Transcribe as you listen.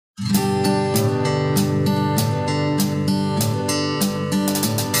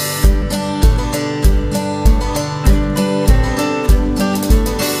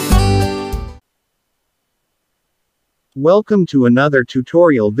Welcome to another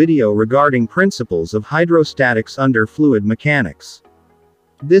tutorial video regarding principles of hydrostatics under fluid mechanics.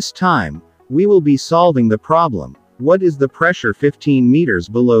 This time, we will be solving the problem, what is the pressure 15 meters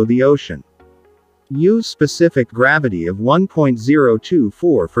below the ocean? Use specific gravity of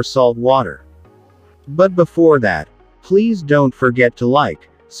 1.024 for salt water. But before that, please don't forget to like,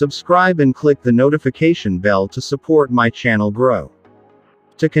 subscribe and click the notification bell to support my channel grow.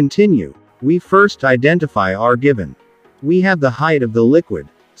 To continue, we first identify our given. We have the height of the liquid,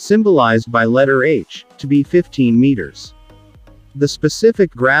 symbolized by letter H, to be 15 meters. The specific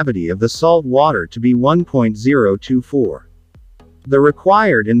gravity of the salt water to be 1.024. The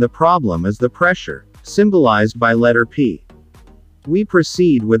required in the problem is the pressure, symbolized by letter P. We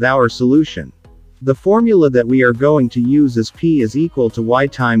proceed with our solution. The formula that we are going to use is P is equal to Y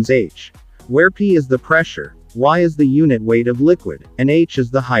times H, where P is the pressure, Y is the unit weight of liquid, and H is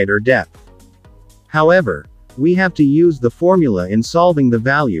the height or depth. However, we have to use the formula in solving the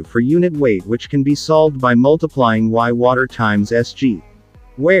value for unit weight, which can be solved by multiplying Y water times Sg,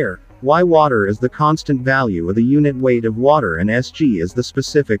 where Y water is the constant value of the unit weight of water and Sg is the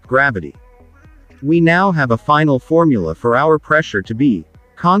specific gravity. We now have a final formula for our pressure to be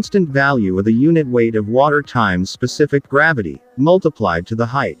constant value of the unit weight of water times specific gravity, multiplied to the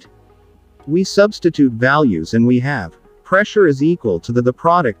height. We substitute values and we have pressure is equal to the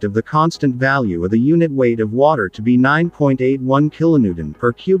product of the constant value of the unit weight of water to be 9.81 kilonewton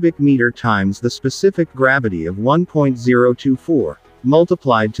per cubic meter times the specific gravity of 1.024,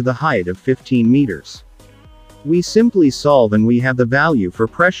 multiplied to the height of 15 meters. We simply solve and we have the value for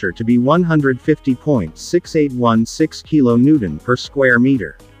pressure to be 150.6816 kilonewton per square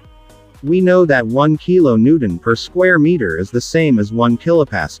meter. We know that 1 kilonewton per square meter is the same as 1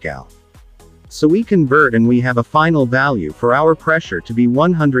 kilopascal. So we convert and we have a final value for our pressure to be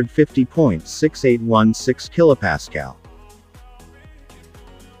 150.6816 kilopascal.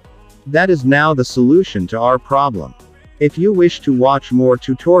 That is now the solution to our problem. If you wish to watch more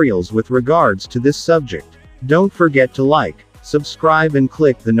tutorials with regards to this subject, don't forget to like, subscribe and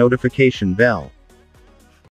click the notification bell.